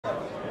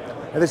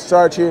And this is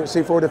Sarge here at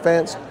C4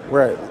 Defense.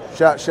 We're at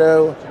SHOT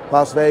Show,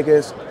 Las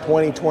Vegas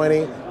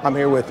 2020. I'm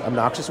here with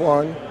Obnoxious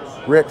One,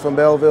 Rick from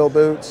Belleville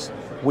Boots.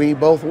 We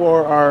both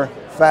wore our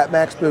Fatt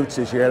Maxx boots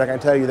this year, and I can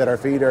tell you that our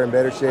feet are in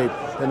better shape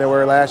than they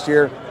were last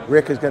year.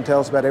 Rick is going to tell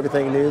us about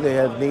everything new they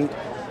have neat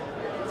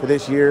for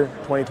this year,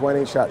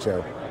 2020 SHOT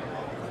Show.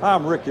 Hi,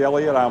 I'm Rick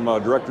Elliott. I'm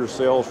Director of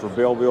Sales for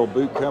Belleville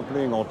Boot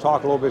Company. I'm going to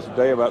talk a little bit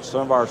today about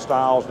some of our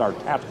styles in our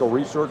tactical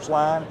research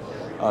line.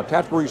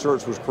 Tactical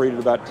research was created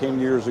about 10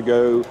 years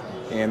ago,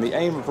 and the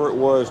aim for it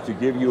was to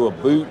give you a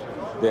boot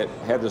that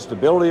had the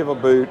stability of a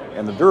boot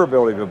and the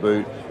durability of a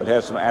boot, but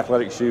had some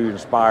athletic shoe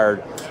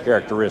inspired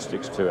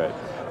characteristics to it.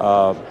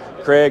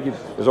 Craig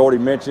has already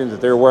mentioned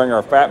that they're wearing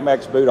our Fatt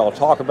Maxx boot. I'll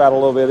talk about a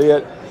little bit of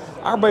it.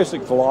 Our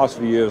basic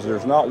philosophy is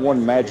there's not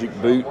one magic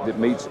boot that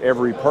meets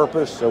every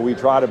purpose, so we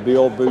try to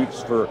build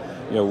boots for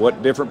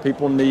what different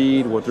people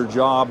need, what their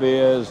job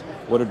is,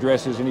 what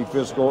addresses any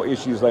physical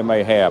issues they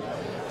may have.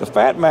 The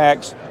Fatt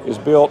Maxx is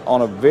built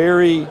on a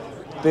very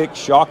thick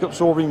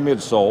shock-absorbing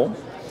midsole,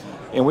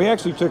 and we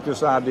actually took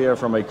this idea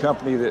from a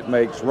company that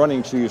makes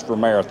running shoes for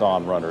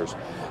marathon runners.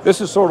 This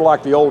is sort of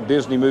like the old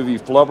Disney movie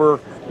Flubber,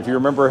 if you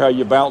remember how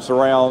you bounce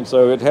around,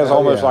 so it has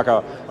almost like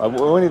a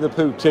Winnie the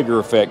Pooh Tigger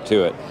effect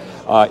to it.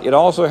 It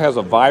also has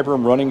a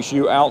Vibram running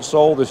shoe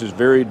outsole. This is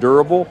very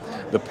durable.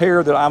 The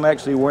pair that I'm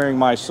actually wearing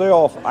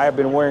myself, I have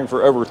been wearing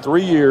for over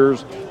 3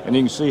 years, and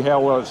you can see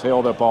how well it's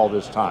held up all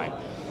this time.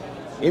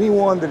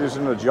 Anyone that is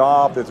in a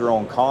job that they're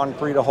on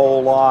concrete a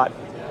whole lot,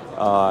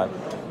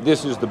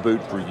 this is the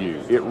boot for you.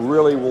 It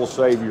really will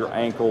save your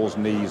ankles,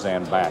 knees,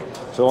 and back.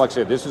 So like I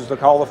said, this is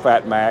called the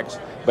Fatt Maxx.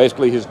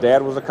 Basically, his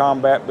dad was a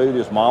combat boot,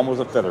 his mom was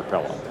a feather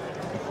pillow.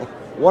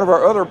 One of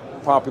our other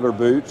popular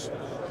boots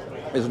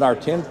is in our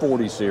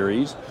 1040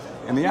 series,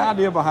 and the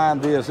idea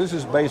behind this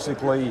is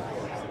basically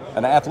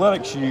an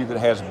athletic shoe that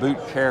has boot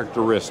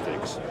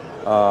characteristics.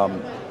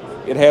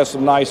 It has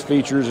some nice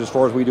features as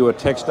far as we do a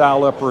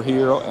textile upper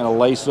here and a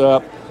lace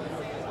up.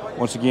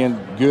 Once again,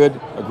 good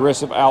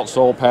aggressive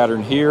outsole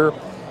pattern here.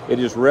 It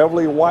is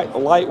relatively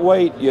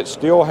lightweight, yet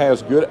still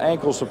has good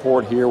ankle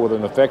support here with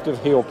an effective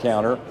heel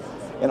counter,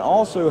 and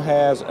also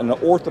has an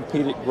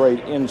orthopedic grade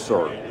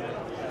insert.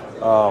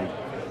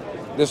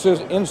 This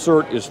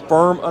insert is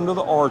firm under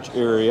the arch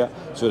area,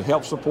 so it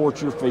helps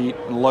support your feet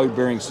in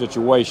load-bearing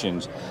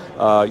situations.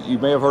 You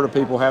may have heard of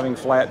people having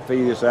flat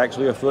feet. It's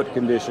actually a foot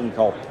condition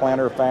called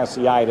plantar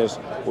fasciitis,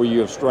 where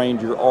you have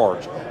strained your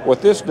arch.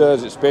 What this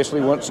does,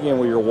 especially once again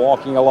when you're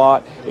walking a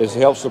lot, is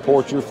help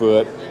support your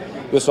foot.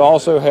 This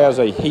also has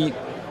a heat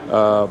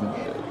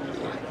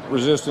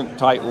resistant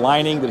type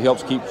lining that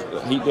helps keep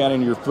heat down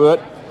in your foot.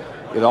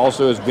 It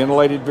also is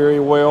ventilated very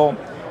well.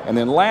 And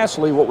then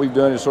lastly, what we've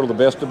done is sort of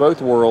the best of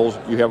both worlds.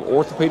 You have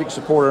orthopedic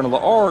support under the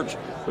arch,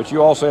 but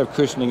you also have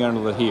cushioning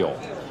under the heel.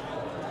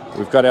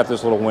 We've cut out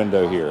this little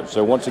window here.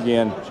 So once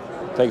again,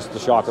 takes the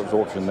shock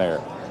absorption there.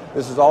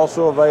 This is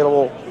also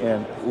available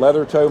in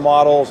leather toe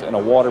models and a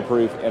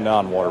waterproof and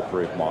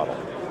non-waterproof model.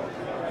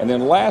 And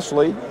then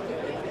lastly,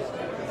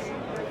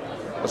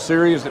 a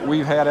series that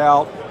we've had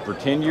out for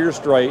 10 years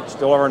straight,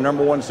 still our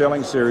 #1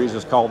 selling series,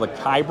 is called the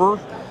Khyber.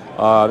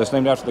 That's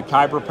named after the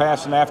Khyber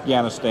Pass in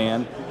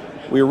Afghanistan.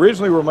 We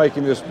originally were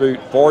making this boot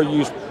for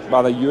use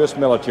by the U.S.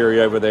 military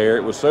over there.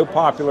 It was so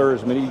popular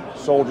as many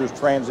soldiers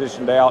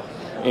transitioned out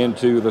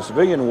into the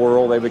civilian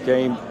world, they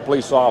became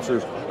police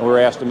officers, and we were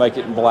asked to make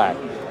it in black.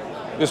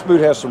 This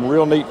boot has some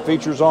real neat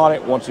features on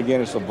it. Once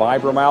again, it's a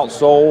Vibram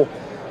outsole,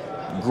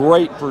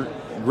 great for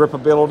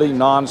gripability,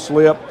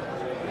 non-slip.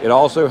 It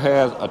also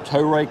has a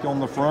toe rake on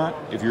the front.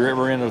 If you're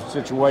ever in a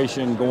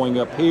situation going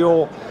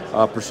uphill,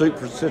 pursuit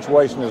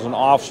situation as an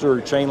officer,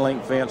 chain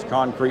link fence,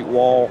 concrete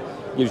wall,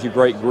 gives you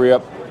great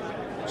grip.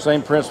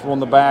 Same principle in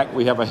the back.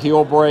 We have a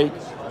heel brake,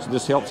 so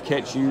this helps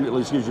catch you, at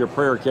least gives you a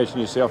prayer catching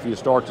yourself if you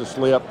start to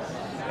slip.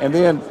 And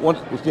then, once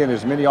again,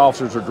 as many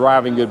officers are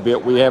driving a good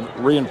bit, we have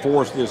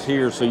reinforced this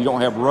here so you don't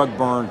have rug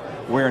burn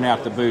wearing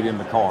out the boot in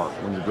the car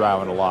when you're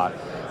driving a lot.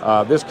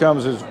 This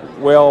comes as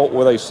well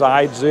with a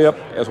side zip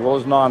as well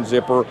as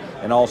non-zipper,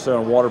 and also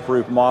in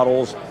waterproof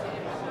models,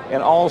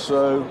 and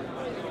also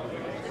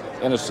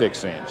in a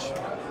 6-inch.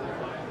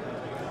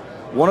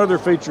 One other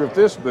feature of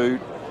this boot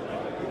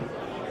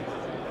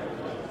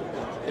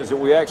is that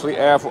we actually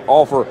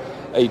offer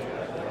a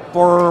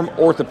firm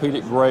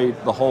orthopedic grade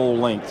the whole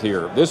length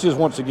here. This is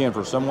once again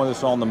for someone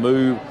that's on the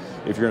move.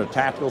 If you're in a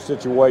tactical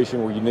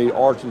situation where you need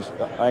arch and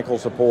ankle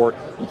support,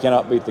 you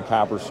cannot beat the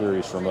Khyber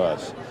series from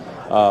us.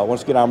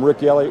 Once again, I'm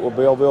Rick Elliott with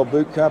Belleville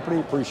Boot Company.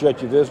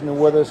 Appreciate you visiting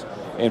with us.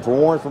 And for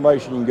more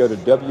information, you can go to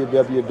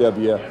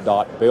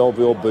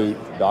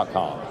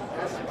www.bellevilleboot.com.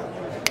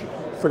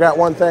 Forgot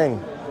one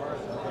thing.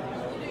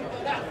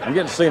 I'm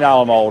getting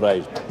senile in my old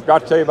age.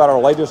 Forgot to tell you about our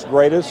latest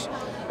greatest.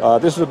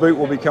 This is a boot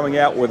we'll be coming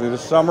out with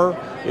this summer.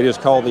 It is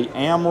called the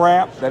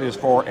amrap. That is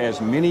for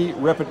as many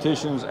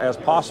repetitions as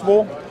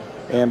possible.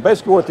 And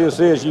basically what this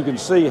is, you can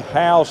see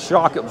how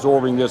shock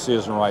absorbing this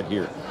is right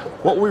here.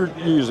 What we're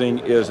using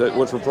is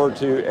what's referred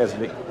to as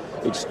an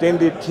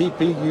extended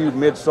TPU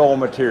midsole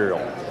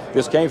material.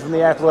 This came from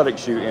the athletic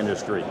shoe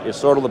industry. It's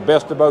sort of the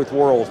best of both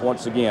worlds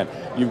once again.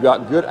 You've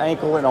got good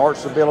ankle and arch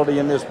stability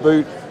in this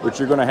boot, but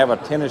you're going to have a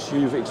tennis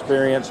shoe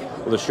experience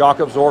with a shock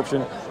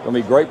absorption. It's going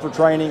to be great for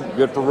training,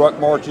 good for ruck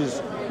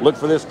marches. Look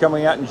for this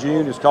coming out in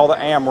June. It's called the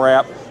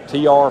amrap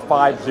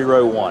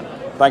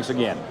TR501. Thanks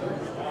again.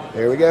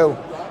 Here we go.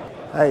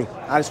 Hey,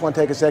 I just want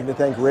to take a second to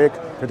thank Rick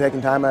for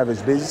taking time out of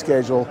his busy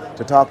schedule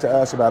to talk to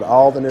us about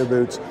all the new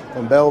boots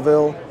from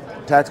Belleville,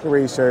 Tactical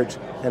Research,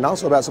 and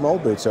also about some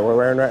old boots that we're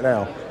wearing right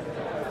now.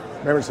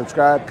 Remember to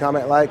subscribe,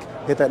 comment, like,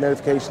 hit that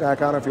notification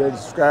icon if you're a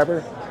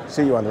subscriber.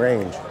 See you on the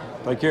range.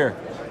 Take care.